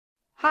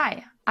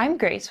Hi, I'm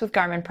Grace with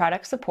Garmin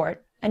Product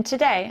Support, and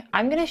today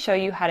I'm going to show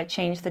you how to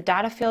change the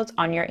data fields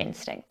on your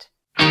Instinct.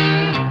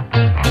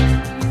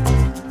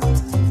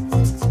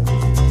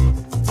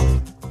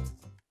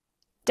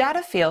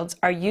 Data fields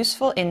are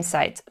useful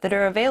insights that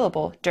are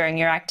available during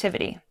your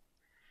activity.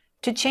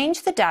 To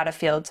change the data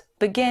fields,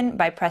 begin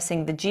by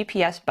pressing the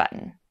GPS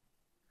button.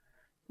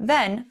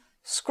 Then,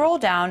 scroll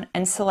down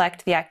and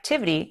select the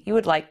activity you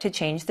would like to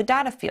change the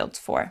data fields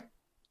for.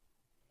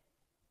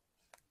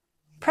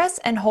 Press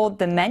and hold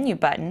the menu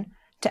button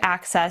to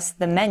access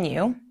the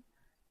menu,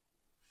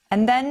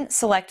 and then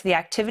select the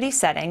activity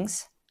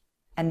settings,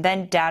 and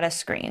then data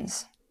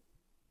screens.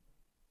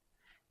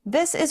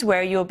 This is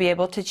where you will be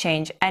able to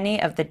change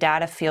any of the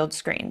data field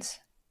screens.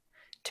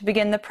 To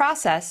begin the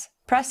process,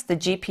 press the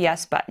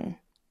GPS button.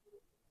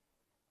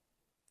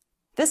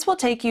 This will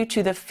take you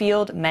to the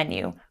field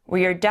menu,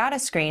 where your data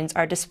screens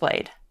are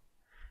displayed.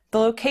 The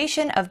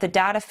location of the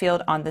data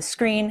field on the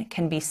screen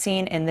can be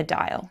seen in the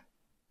dial.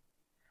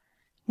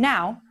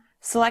 Now,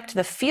 select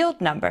the field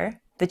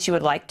number that you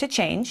would like to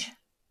change,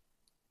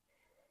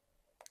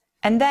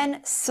 and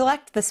then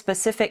select the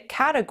specific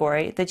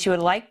category that you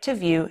would like to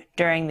view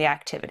during the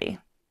activity.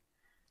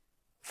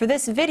 For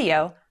this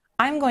video,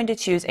 I'm going to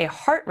choose a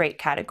heart rate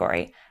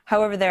category.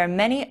 However, there are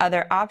many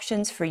other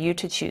options for you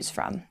to choose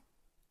from.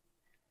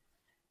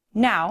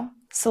 Now,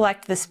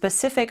 select the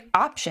specific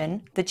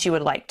option that you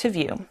would like to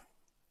view.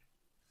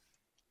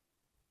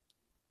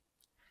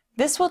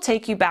 This will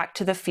take you back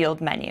to the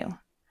field menu.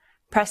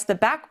 Press the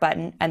back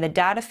button and the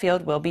data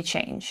field will be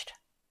changed.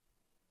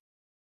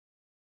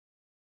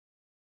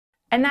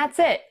 And that's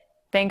it.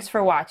 Thanks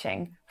for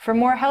watching. For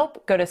more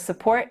help, go to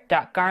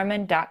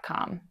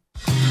support.garmin.com.